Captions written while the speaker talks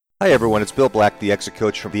Hi everyone, it's Bill Black, the Exit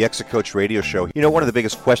Coach from the Exit Coach Radio Show. You know, one of the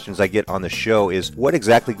biggest questions I get on the show is what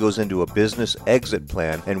exactly goes into a business exit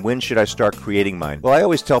plan and when should I start creating mine? Well, I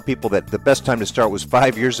always tell people that the best time to start was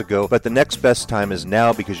 5 years ago, but the next best time is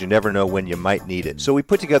now because you never know when you might need it. So we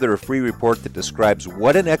put together a free report that describes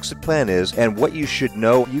what an exit plan is and what you should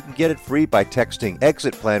know. You can get it free by texting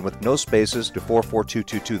exit plan with no spaces to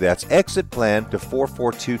 44222. That's exit plan to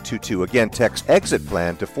 44222. Again, text exit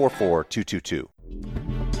plan to 44222.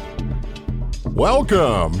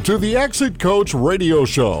 Welcome to the Exit Coach Radio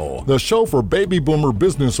Show, the show for baby boomer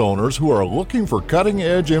business owners who are looking for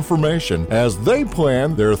cutting-edge information as they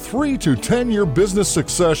plan their 3 to 10-year business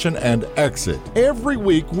succession and exit. Every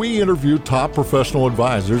week, we interview top professional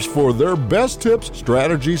advisors for their best tips,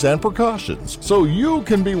 strategies, and precautions, so you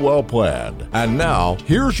can be well planned. And now,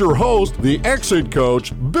 here's your host, the Exit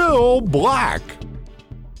Coach, Bill Black.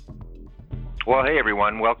 Well, hey,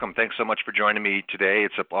 everyone. Welcome. Thanks so much for joining me today.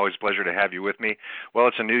 It's always a pleasure to have you with me. Well,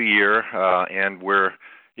 it's a new year, and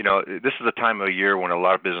this is the time of year when a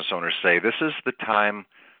lot of business owners say, this is the time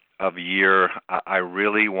of year I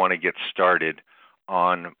really want to get started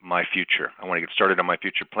on my future. I want to get started on my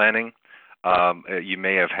future planning. You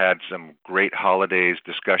may have had some great holidays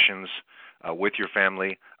discussions with your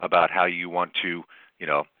family about how you want to,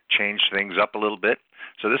 change things up a little bit.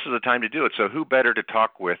 So this is the time to do it. So who better to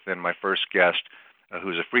talk with than my first guest,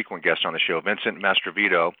 who's a frequent guest on the show, Vincent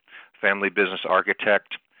Mastrovito, family business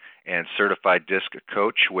architect and certified DISC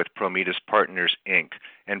coach with Prometheus Partners, Inc.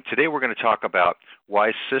 And today we're going to talk about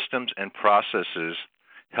why systems and processes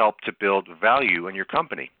help to build value in your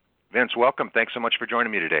company. Vince, welcome. Thanks so much for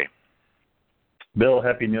joining me today. Bill,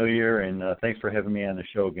 Happy New Year, and thanks for having me on the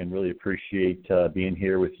show again. Really appreciate being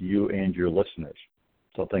here with you and your listeners.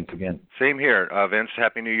 So thanks again. Same here, Vince.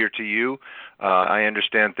 Happy New Year to you. I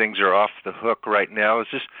understand things are off the hook right now.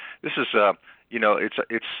 It's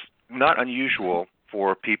not unusual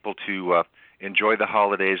for people to enjoy the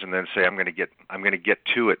holidays and then say, I'm going to get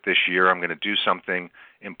to it this year. I'm going to do something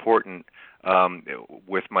important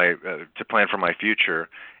with my to plan for my future.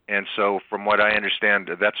 And so, from what I understand,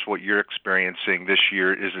 that's what you're experiencing this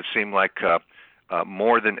year. Is it seem like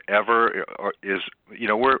more than ever?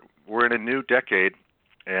 We're in a new decade.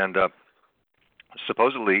 And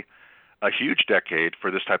supposedly a huge decade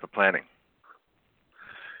for this type of planning.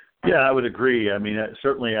 Yeah, I would agree. I mean,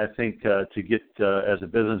 certainly I think to get, as a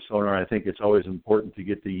business owner, I think it's always important to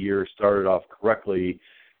get the year started off correctly.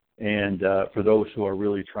 And for those who are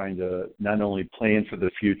really trying to not only plan for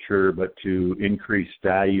the future, but to increase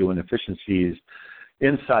value and efficiencies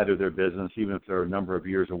inside of their business, even if they're a number of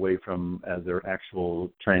years away from their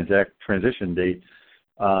actual transition date,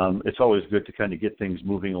 it's always good to kind of get things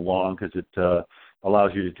moving along because it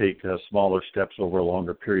allows you to take smaller steps over a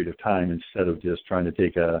longer period of time instead of just trying to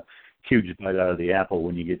take a huge bite out of the apple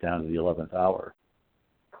when you get down to the 11th hour.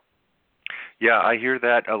 Yeah, I hear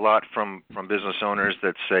that a lot from business owners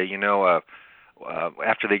that say,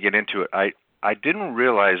 after they get into it, I didn't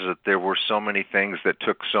realize that there were so many things that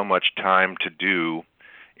took so much time to do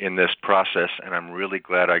in this process, and I'm really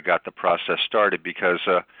glad I got the process started because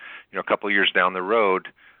a couple of years down the road,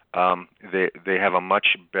 they have a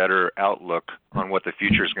much better outlook on what the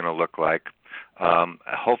future is going to look like.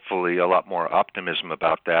 Hopefully, a lot more optimism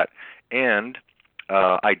about that, and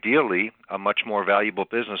ideally, a much more valuable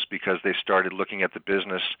business because they started looking at the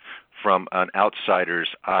business from an outsider's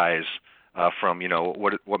eyes. From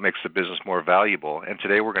what makes the business more valuable, and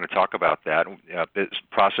today we're going to talk about that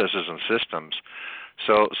processes and systems.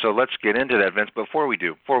 So let's get into that, Vince. Before we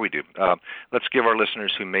do, let's give our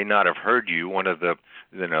listeners who may not have heard you, one of the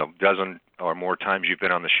dozen or more times you've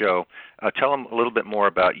been on the show, tell them a little bit more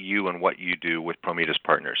about you and what you do with Prometheus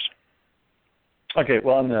Partners. Okay,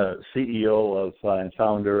 well, I'm the CEO of and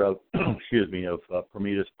founder of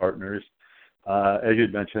Prometheus Partners. As you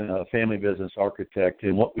mentioned, a family business architect,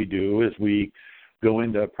 and what we do is we go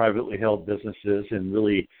into privately held businesses and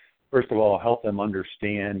really, first of all, help them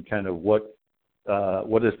understand kind of what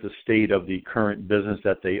is the state of the current business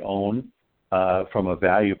that they own from a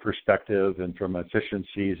value perspective and from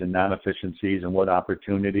efficiencies and non-efficiencies and what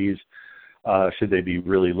opportunities should they be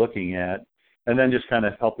really looking at. And then just kind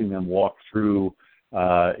of helping them walk through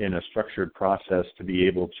in a structured process to be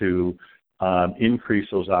able to increase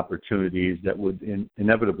those opportunities that would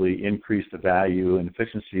inevitably increase the value and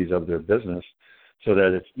efficiencies of their business so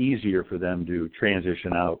that it's easier for them to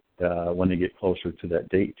transition out when they get closer to that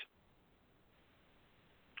date.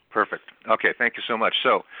 Perfect. Okay, thank you so much.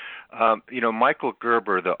 So, Michael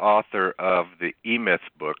Gerber, the author of the E-Myth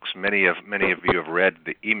books, many of you have read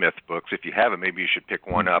the E-Myth books. If you haven't, maybe you should pick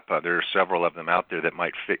one up. There are several of them out there that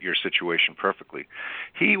might fit your situation perfectly.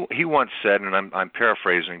 He once said, and I'm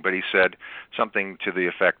paraphrasing, but he said something to the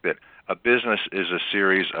effect that a business is a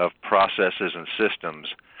series of processes and systems,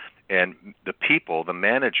 and the people, the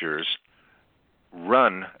managers,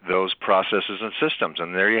 run those processes and systems,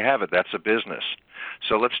 and there you have it. That's a business.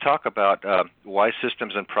 So let's talk about why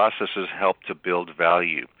systems and processes help to build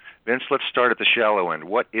value. Vince, let's start at the shallow end.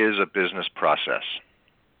 What is a business process?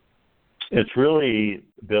 It's really,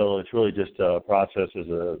 Bill, it's really just a process is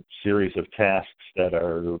a series of tasks that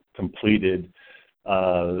are completed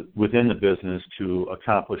within the business to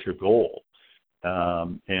accomplish a goal.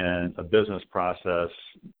 And a business process,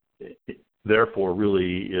 therefore,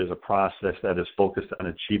 really is a process that is focused on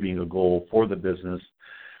achieving a goal for the business.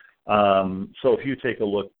 So if you take a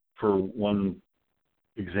look, for one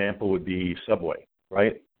example would be Subway,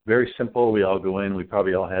 right? Very simple. We all go in. We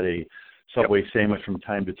probably all had a Subway sandwich from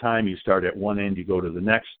time to time. You start at one end, you go to the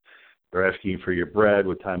next. They're asking for your bread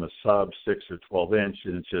with time of sub, 6 or 12 inch,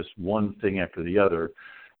 and it's just one thing after the other.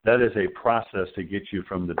 That is a process to get you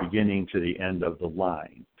from the beginning to the end of the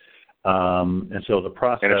line. And so the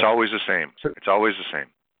process... And it's always the same. It's always the same,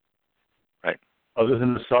 right? Other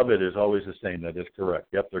than the sub, it is always the same. That is correct.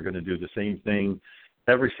 Yep, they're going to do the same thing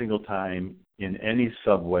every single time in any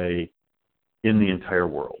Subway in the entire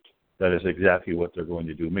world. That is exactly what they're going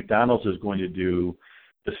to do. McDonald's is going to do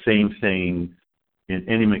the same thing in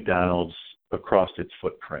any McDonald's across its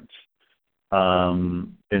footprint.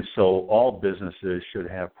 And so all businesses should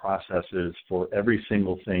have processes for every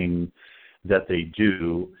single thing that they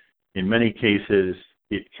do. In many cases,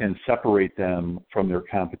 it can separate them from their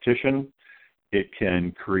competition. It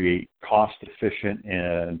can create cost-efficient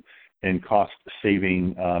and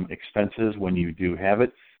cost-saving expenses when you do have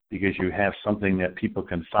it, because you have something that people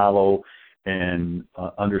can follow and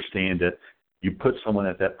understand that you put someone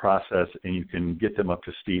at that process and you can get them up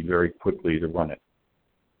to speed very quickly to run it.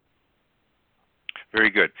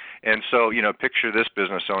 Very good. And so, picture this,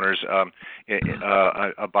 business owners.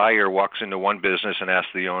 A buyer walks into one business and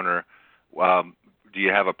asks the owner, do you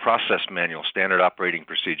have a process manual? Standard operating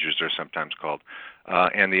procedures are sometimes called.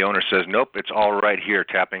 And the owner says, nope, it's all right here,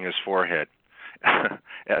 tapping his forehead.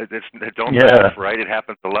 Don't laugh, right? It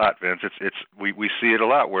happens a lot, Vince. We see it a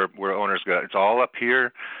lot where owners go, it's all up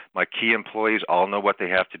here. My key employees all know what they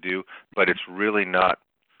have to do, but it's really not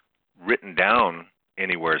written down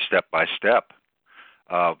anywhere step by step.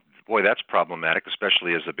 Boy, that's problematic,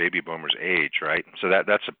 especially as the baby boomers age, right? So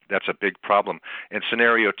that's a big problem. In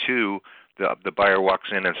scenario 2, the buyer walks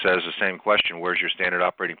in and says the same question, where's your standard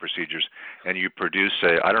operating procedures? And you produce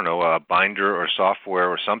a binder or software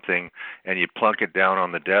or something, and you plunk it down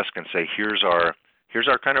on the desk and say, here's our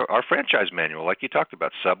kind of our franchise manual, like you talked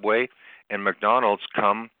about. Subway and McDonald's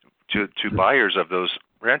come to buyers of those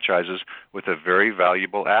franchises with a very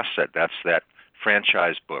valuable asset. That's that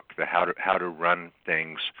franchise book, the how to run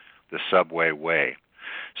things the Subway way.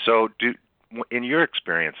 So in your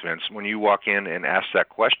experience, Vince, when you walk in and ask that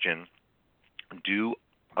question, do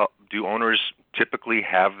owners typically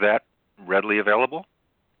have that readily available?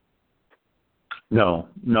 No.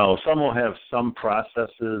 Some will have some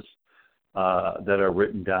processes that are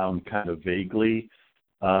written down kind of vaguely.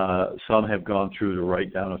 Some have gone through to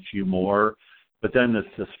write down a few more. But then there's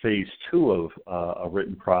this phase 2 of a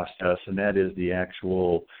written process, and that is the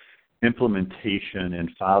actual implementation and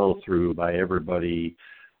follow-through by everybody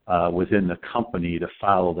within the company to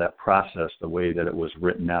follow that process the way that it was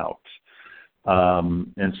written out.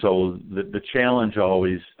 And so the challenge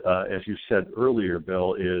always, as you said earlier,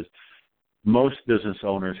 Bill, is most business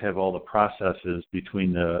owners have all the processes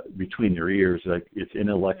between their ears, like it's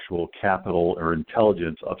intellectual capital or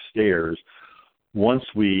intelligence upstairs. Once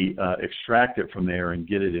we extract it from there and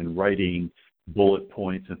get it in writing, bullet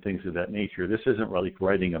points and things of that nature, this isn't like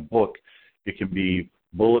writing a book. It can be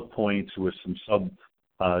bullet points with some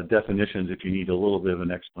definitions if you need a little bit of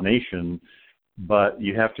an explanation, but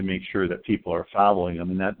you have to make sure that people are following them,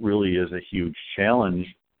 and that really is a huge challenge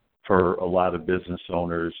for a lot of business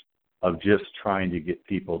owners of just trying to get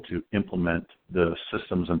people to implement the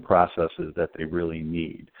systems and processes that they really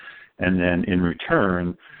need. And then in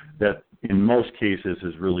return, that in most cases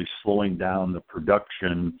is really slowing down the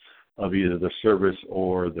production of either the service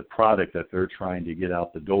or the product that they're trying to get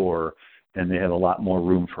out the door, and they have a lot more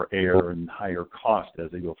room for error and higher cost as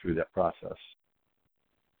they go through that process.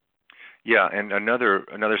 Yeah, and another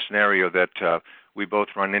scenario that we both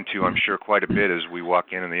run into, I'm sure, quite a bit is we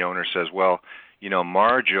walk in and the owner says, well,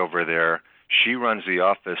 Marge over there, She runs the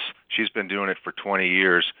office. She's been doing it for 20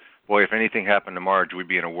 years. Boy, if anything happened to Marge, we'd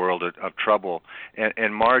be in a world of trouble.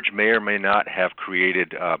 And Marge may or may not have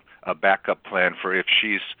created a backup plan for if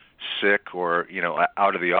she's sick or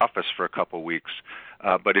out of the office for a couple of weeks.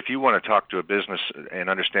 But if you want to talk to a business and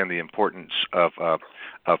understand the importance of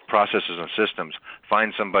processes and systems,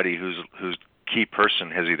 find somebody whose key person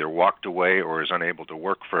has either walked away or is unable to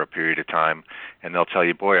work for a period of time, and they'll tell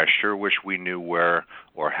you, boy, I sure wish we knew where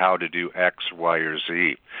or how to do X, Y, or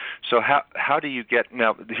Z. So how do you get –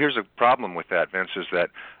 now, here's a problem with that, Vince, is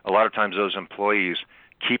that a lot of times those employees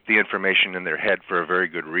keep the information in their head for a very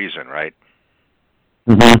good reason, right?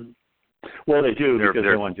 Mm-hmm. Well, they do because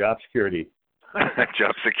they want job security.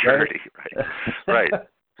 Job security, right.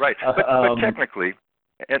 But technically –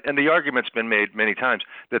 and the argument's been made many times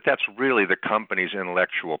that that's really the company's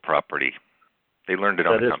intellectual property. They learned it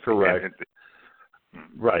on the company. That is correct.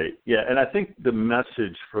 Right. Yeah, and I think the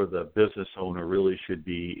message for the business owner really should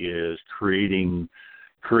be is creating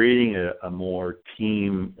a more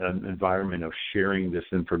team environment of sharing this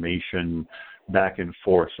information back and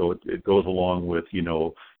forth. So it goes along with,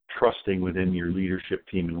 trusting within your leadership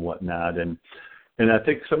team and whatnot. And I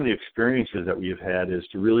think some of the experiences that we've had is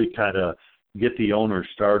to really kind of get the owner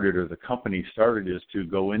started or the company started is to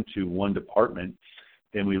go into one department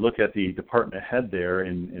and we look at the department head there,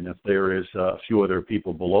 and if there is a few other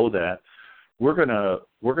people below that, we're gonna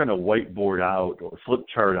whiteboard out or flip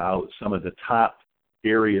chart out some of the top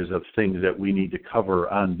areas of things that we need to cover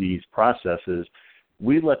on these processes.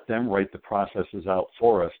 We let them write the processes out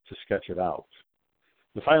for us to sketch it out.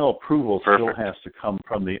 The final approval still has to come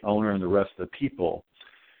from the owner and the rest of the people.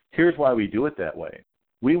 Here's why we do it that way.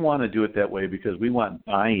 We want to do it that way because we want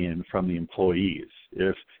buy-in from the employees.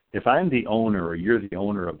 If I'm the owner or you're the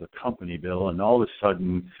owner of the company, Bill, and all of a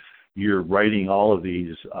sudden you're writing all of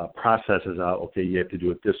these processes out, okay, you have to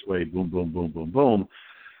do it this way, boom, boom, boom, boom, boom,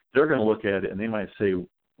 they're going to look at it and they might say,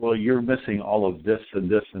 well, you're missing all of this and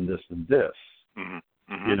this and this and this,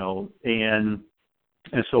 mm-hmm. Mm-hmm.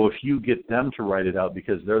 And so if you get them to write it out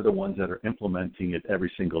because they're the ones that are implementing it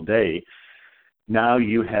every single day, now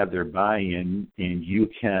you have their buy-in and you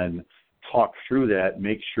can talk through that,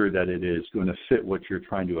 make sure that it is going to fit what you're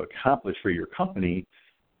trying to accomplish for your company.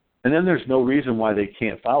 And then there's no reason why they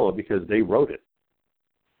can't follow it because they wrote it.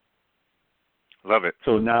 Love it.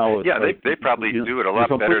 So now, yeah, they probably do it a lot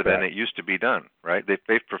better than it used to be done, right?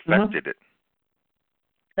 They've perfected it.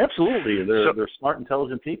 Absolutely, they're smart,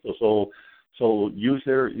 intelligent people. So use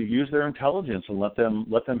their intelligence and let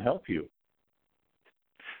them help you.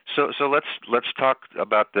 So let's talk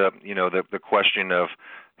about the question of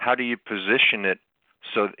how do you position it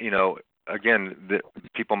so again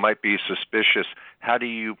people might be suspicious. How do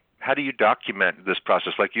you document this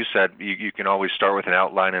process? Like you said, you can always start with an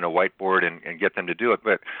outline and a whiteboard and get them to do it.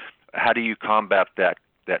 But how do you combat that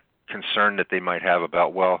concern that they might have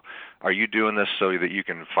about, well, are you doing this so that you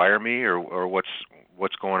can fire me or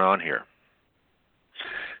what's going on here?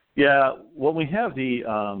 Yeah, when we have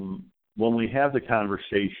the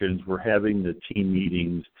conversations, we're having the team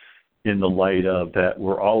meetings in the light of that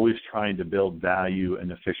we're always trying to build value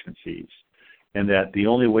and efficiencies, and that the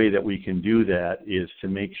only way that we can do that is to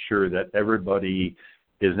make sure that everybody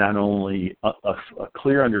is not only a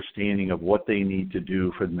clear understanding of what they need to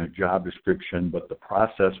do for their job description, but the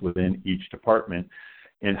process within each department,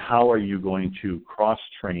 and how are you going to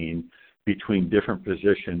cross-train between different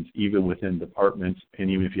positions, even within departments, and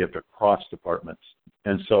even if you have to cross departments.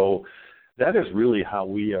 And so that is really how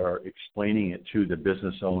we are explaining it to the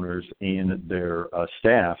business owners and their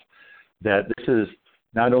staff, that this is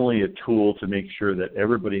not only a tool to make sure that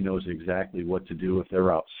everybody knows exactly what to do if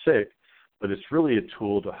they're out sick, but it's really a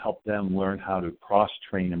tool to help them learn how to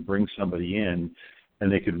cross-train and bring somebody in,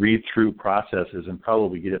 and they could read through processes and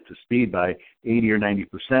probably get up to speed by 80 or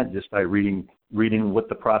 90% just by reading what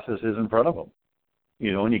the process is in front of them.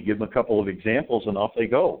 And you give them a couple of examples and off they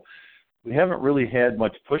go. We haven't really had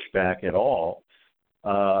much pushback at all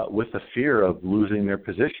with the fear of losing their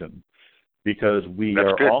position, because we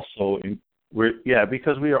are also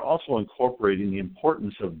incorporating the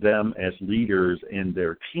importance of them as leaders in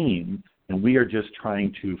their team, and we are just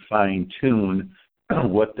trying to fine tune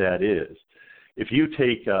what that is. If you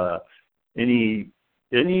take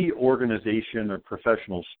any organization or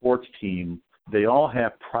professional sports team, they all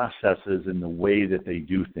have processes in the way that they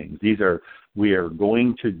do things. We are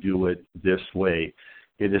going to do it this way.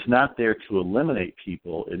 It is not there to eliminate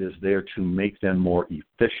people. It is there to make them more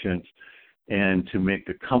efficient and to make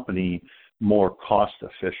the company more cost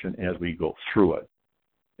efficient as we go through it.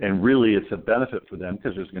 And really, it's a benefit for them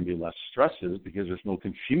because there's going to be less stresses because there's no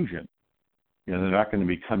confusion. You know, they're not going to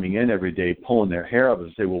be coming in every day pulling their hair up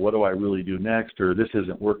and say, well, what do I really do next? Or this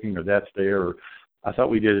isn't working, or that's there, or I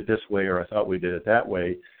thought we did it this way, or I thought we did it that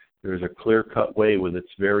way. There's a clear-cut way with its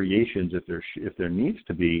variations, if there needs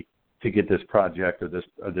to be, to get this project or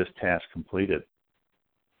this task completed.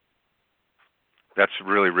 That's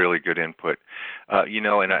really, really good input. You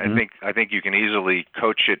know, and I think you can easily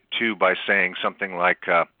coach it too by saying something like,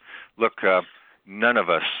 "Look, none of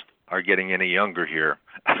us are getting any younger here.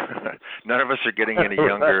 None of us are getting any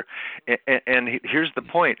younger." And here's the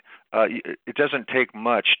point. It doesn't take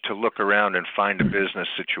much to look around and find a business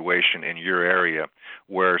situation in your area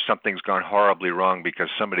where something's gone horribly wrong because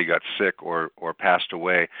somebody got sick or passed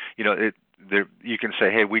away. You know, you can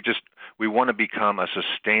say, hey, we want to become a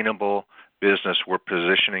sustainable business. We're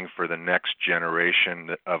positioning for the next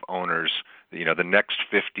generation of owners, you know, the next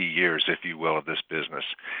 50 years, if you will, of this business.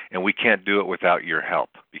 And we can't do it without your help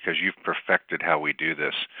because you've perfected how we do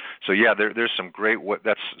this. So yeah, there's some great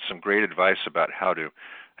advice about how to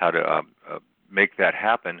make that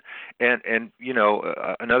happen. And you know,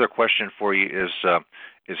 another question for you is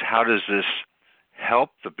how does this help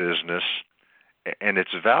the business and its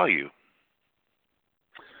value?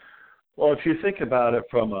 Well, if you think about it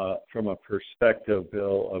from a perspective,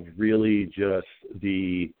 Bill, of really just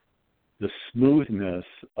the smoothness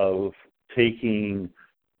of taking,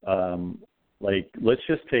 let's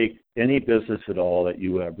just take any business at all that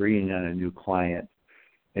you are bringing on a new client,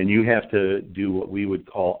 and you have to do what we would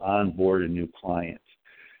call onboard a new client.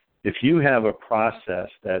 If you have a process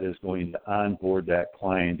that is going to onboard that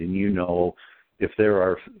client, and you know if there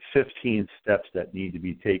are 15 steps that need to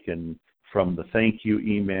be taken from the thank you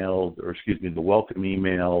email, the welcome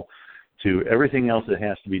email, to everything else that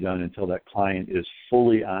has to be done until that client is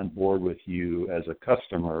fully on board with you as a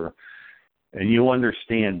customer, and you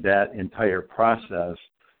understand that entire process,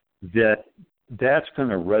 that's going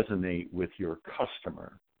to resonate with your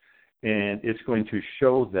customer. And it's going to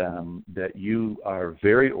show them that you are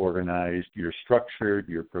very organized, you're structured,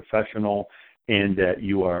 you're professional, and that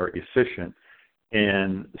you are efficient.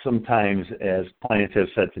 And sometimes, as clients have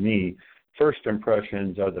said to me, first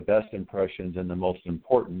impressions are the best impressions and the most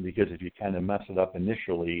important, because if you kind of mess it up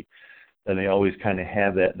initially, then they always kind of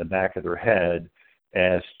have that in the back of their head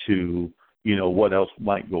as to, you know, what else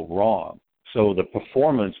might go wrong. So the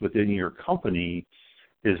performance within your company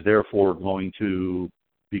is therefore going to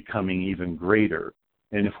becoming even greater.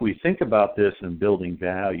 And if we think about this in building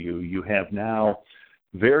value, you have now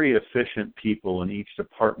very efficient people in each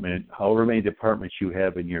department, however many departments you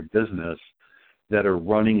have in your business, that are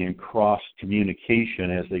running in cross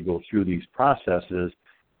communication as they go through these processes.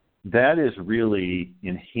 That is really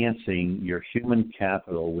enhancing your human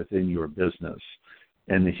capital within your business.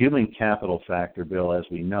 And the human capital factor, Bill, as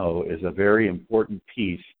we know, is a very important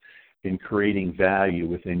piece in creating value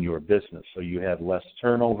within your business. So you have less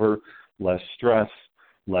turnover, less stress,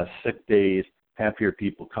 less sick days, happier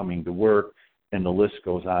people coming to work, and the list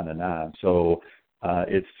goes on and on. So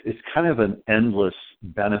it's kind of an endless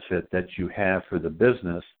benefit that you have for the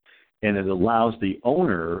business, and it allows the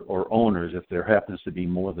owner or owners, if there happens to be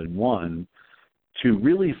more than one, to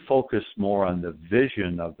really focus more on the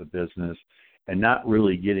vision of the business and not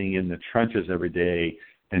really getting in the trenches every day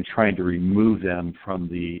and trying to remove them from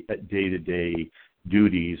the day-to-day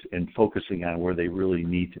duties and focusing on where they really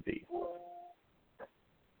need to be.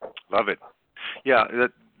 Love it. Yeah,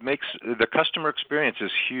 that makes the customer experience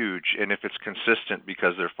is huge, and if it's consistent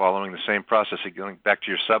because they're following the same process. Going back to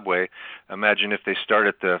your Subway, imagine if they start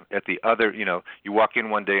at the other, you know, you walk in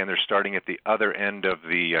one day and they're starting at the other end of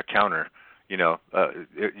the counter. You know,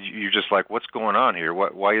 you're just like, what's going on here?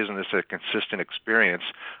 Why isn't this a consistent experience?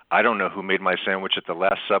 I don't know who made my sandwich at the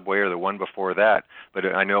last Subway or the one before that, but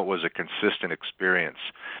I know it was a consistent experience,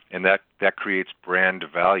 and that creates brand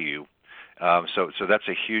value. So that's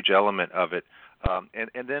a huge element of it.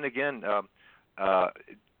 And then again,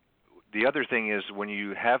 the other thing is when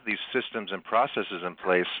you have these systems and processes in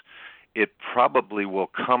place, it probably will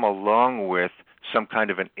come along with some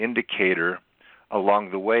kind of an indicator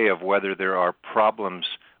along the way of whether there are problems,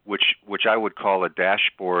 which I would call a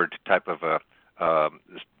dashboard type of a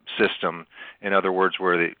system. In other words,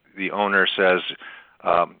 where the owner says,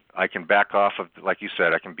 I can back off of, like you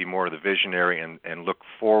said, I can be more of the visionary and look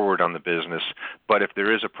forward on the business. But if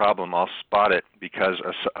there is a problem, I'll spot it because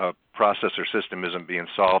a process or system isn't being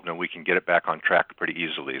solved, and we can get it back on track pretty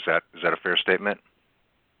easily. Is that a fair statement?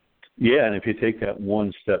 Yeah, and if you take that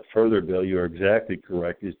one step further, Bill, you're exactly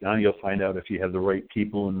correct. Is now you'll find out if you have the right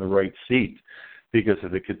people in the right seat, because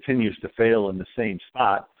if it continues to fail in the same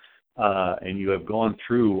spot, and you have gone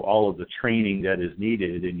through all of the training that is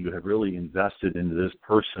needed, and you have really invested into this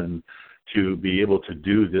person to be able to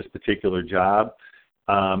do this particular job,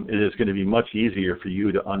 it is going to be much easier for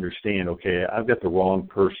you to understand, okay, I've got the wrong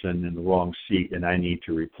person in the wrong seat and I need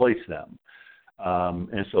to replace them.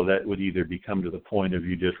 And so that would either become to the point of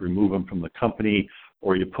you just remove them from the company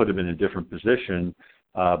or you put them in a different position,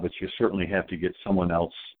 but you certainly have to get someone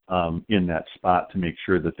else in that spot to make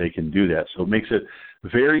sure that they can do that. So it makes it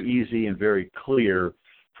very easy and very clear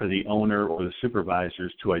for the owner or the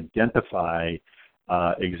supervisors to identify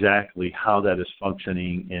exactly how that is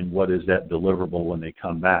functioning and what is that deliverable when they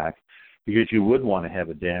come back, because you would want to have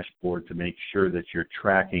a dashboard to make sure that you're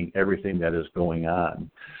tracking everything that is going on.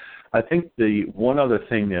 I think the one other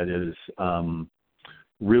thing that is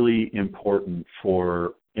really important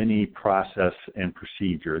for any process and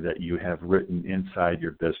procedure that you have written inside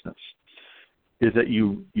your business is that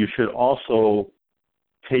you should also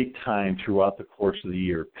take time throughout the course of the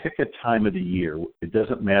year. Pick a time of the year. It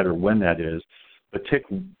doesn't matter when that is, but pick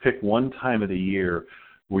one time of the year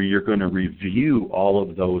where you're going to review all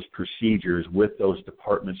of those procedures with those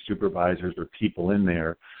department supervisors or people in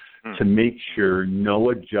there to make sure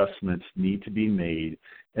no adjustments need to be made,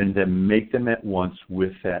 and then make them at once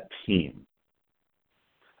with that team.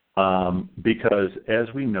 Because as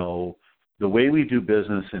we know, the way we do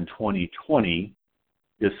business in 2020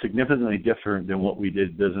 is significantly different than what we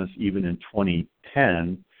did business even in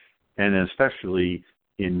 2010, and especially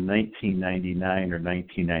in 1999 or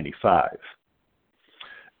 1995.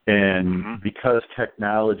 And because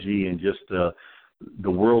technology and just the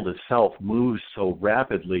world itself moves so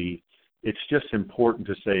rapidly, it's just important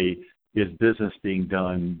to say, is business being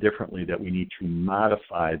done differently that we need to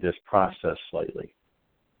modify this process slightly?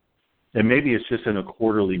 And maybe it's just in a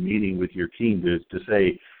quarterly meeting with your team to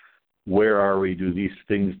say, where are we? Do these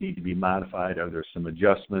things need to be modified? Are there some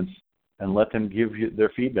adjustments? And let them give you their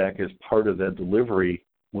feedback as part of that delivery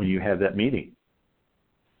when you have that meeting.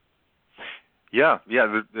 Yeah.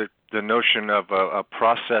 The notion of a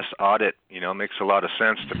process audit, makes a lot of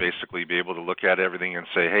sense to basically be able to look at everything and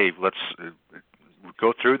say, hey, let's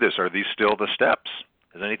go through this. Are these still the steps?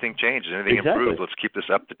 Has anything changed? Has anything improved? Let's keep this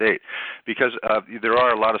up to date. Because there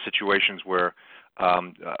are a lot of situations where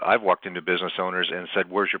I've walked into business owners and said,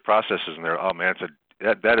 where's your processes? And they're, oh, man,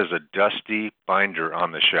 that is a dusty binder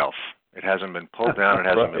on the shelf. It hasn't been pulled down. It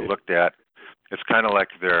hasn't been looked at. It's kind of like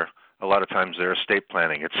a lot of times they're estate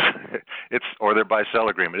planning. It's or their buy-sell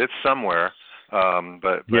agreement. It's somewhere,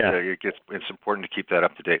 but it's important to keep that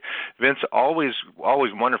up to date. Vince, always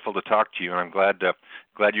wonderful to talk to you, and I'm glad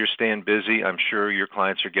you're staying busy. I'm sure your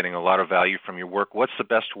clients are getting a lot of value from your work. What's the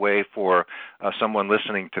best way for someone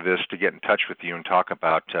listening to this to get in touch with you and talk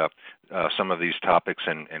about some of these topics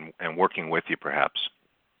and working with you, perhaps?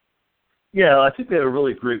 Yeah, I think they have a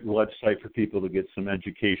really great website for people to get some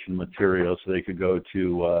education material, so they could go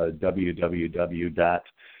to www.prometis,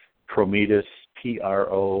 Prometis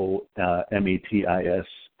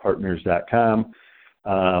partners.com,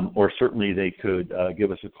 or certainly they could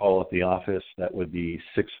give us a call at the office. That would be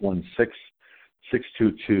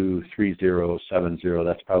 616-622-3070.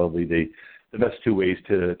 That's probably the best two ways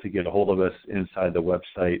to get a hold of us inside the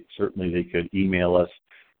website. Certainly they could email us,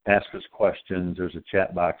 ask us questions. There's a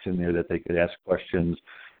chat box in there that they could ask questions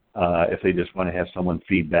if they just want to have someone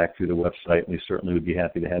feedback through the website. We certainly would be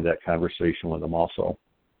happy to have that conversation with them also.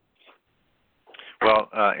 Well,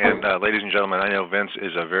 ladies and gentlemen, I know Vince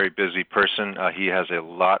is a very busy person. He has a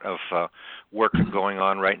lot of work going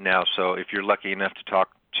on right now. So if you're lucky enough to talk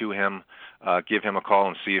to him, give him a call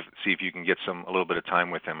and see if you can get a little bit of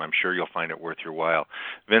time with him. I'm sure you'll find it worth your while.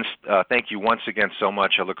 Vince, thank you once again so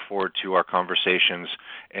much. I look forward to our conversations,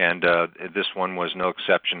 and this one was no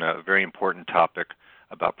exception. A very important topic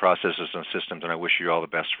about processes and systems, and I wish you all the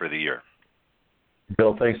best for the year.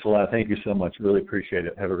 Bill, thanks a lot. Thank you so much. Really appreciate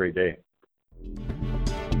it. Have a great day.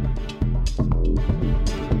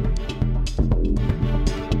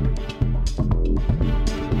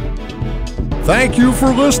 Thank you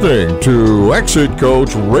for listening to Exit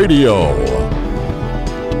Coach Radio.